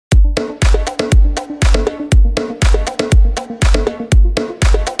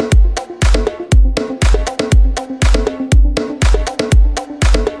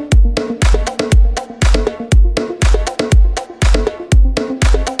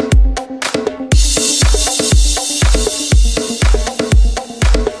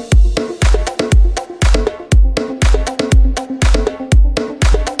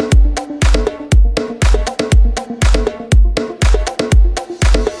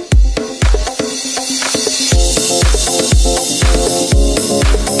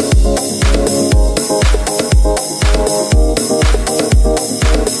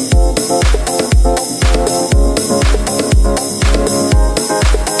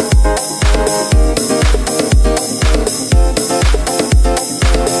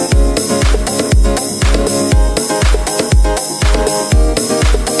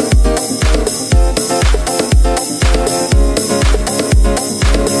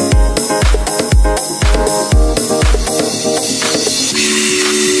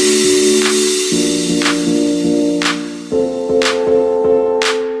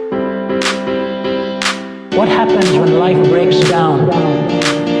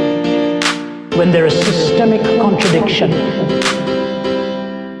when there is systemic contradiction.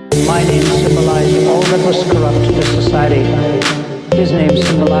 My name symbolized all that was corrupt to society. His name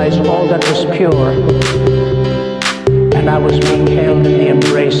symbolized all that was pure. And I was being held in the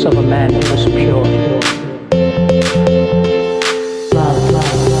embrace of a man who was pure. Love,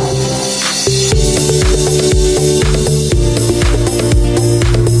 love, love.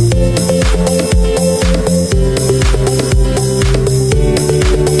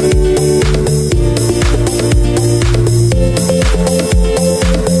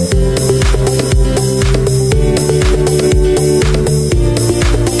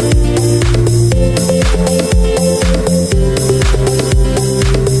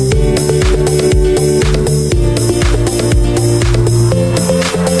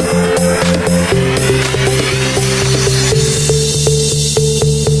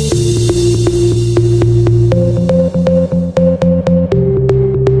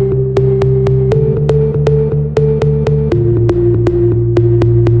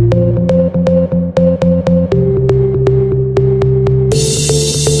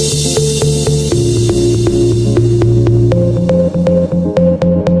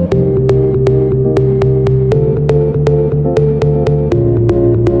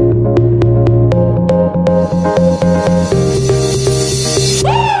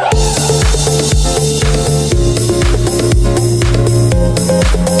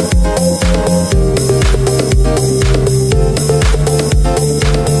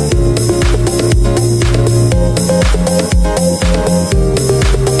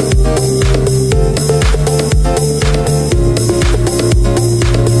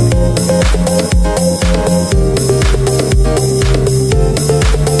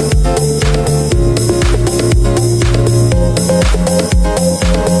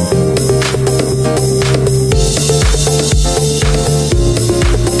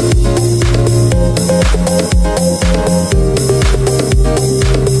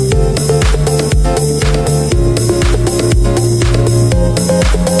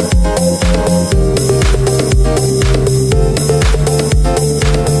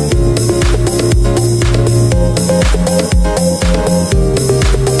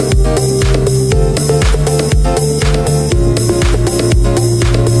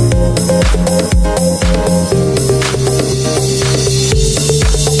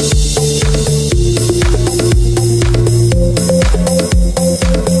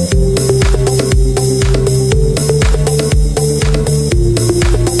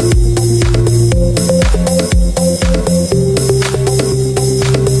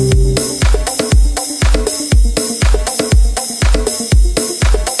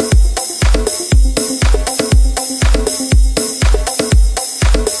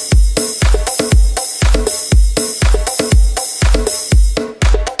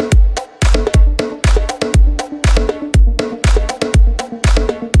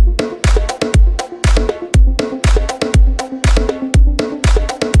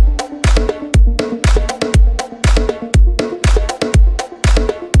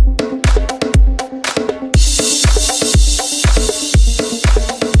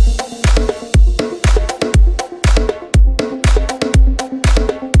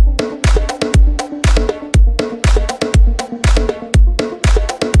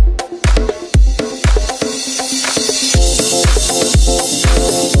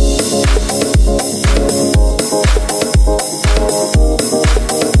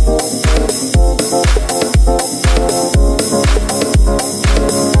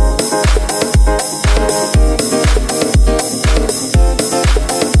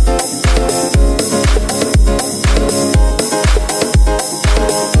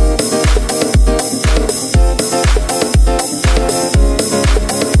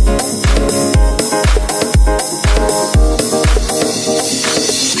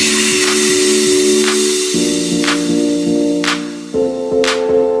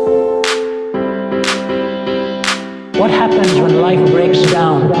 What happens when life breaks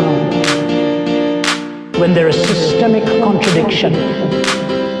down? When there is systemic contradiction.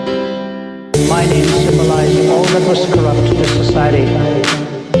 My name symbolized all that was corrupt to society.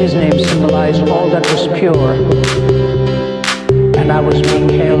 His name symbolized all that was pure. And I was being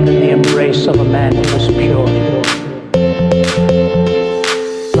held in the embrace of a man who was pure.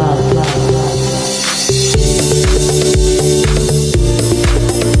 Love, love, love.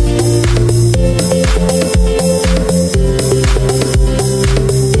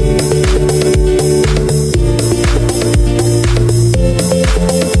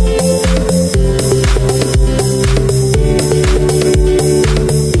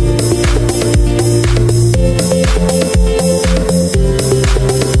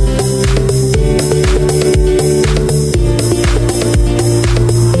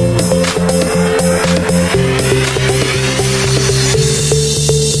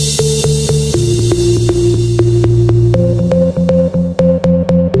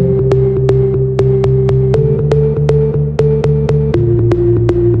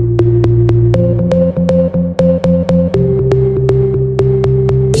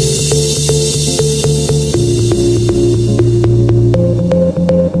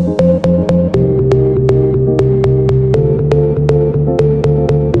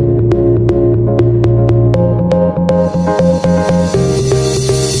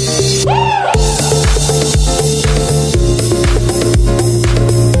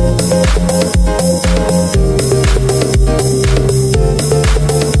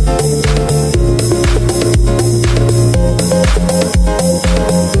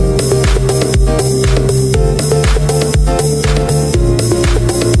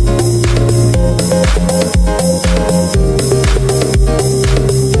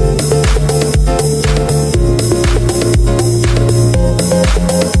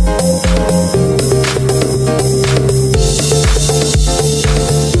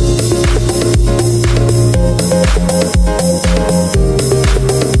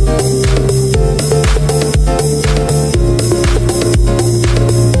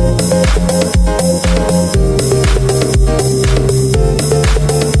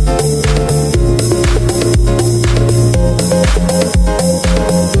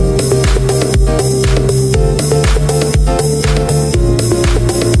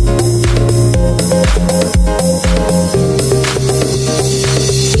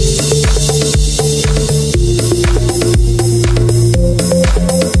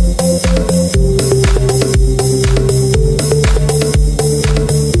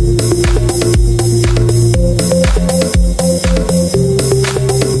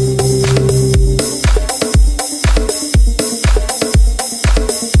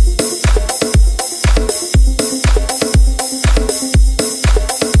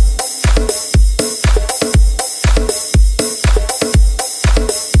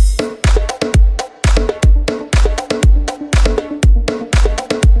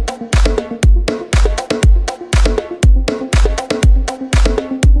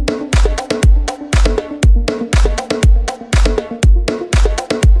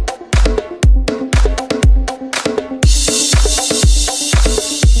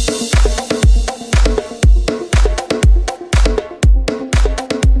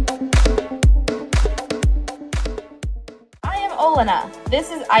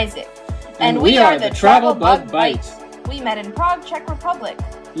 Isaac. And we are the Travel Bug Bite. We met in Prague, Czech Republic.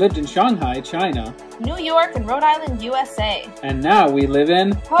 Lived in Shanghai, China. New York and Rhode Island, USA. And now we live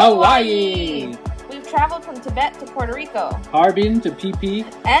in Hawaii. We've traveled from Tibet to Puerto Rico. Harbin to PP.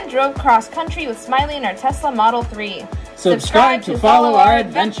 And drove cross country with Smiley in our Tesla Model 3. Subscribe to follow our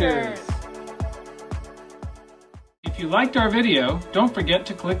adventures. If you liked our video, don't forget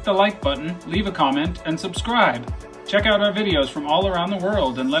to click the like button, leave a comment, and subscribe. Check out our videos from all around the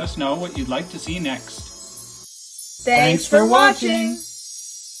world and let us know what you'd like to see next. Thanks for watching!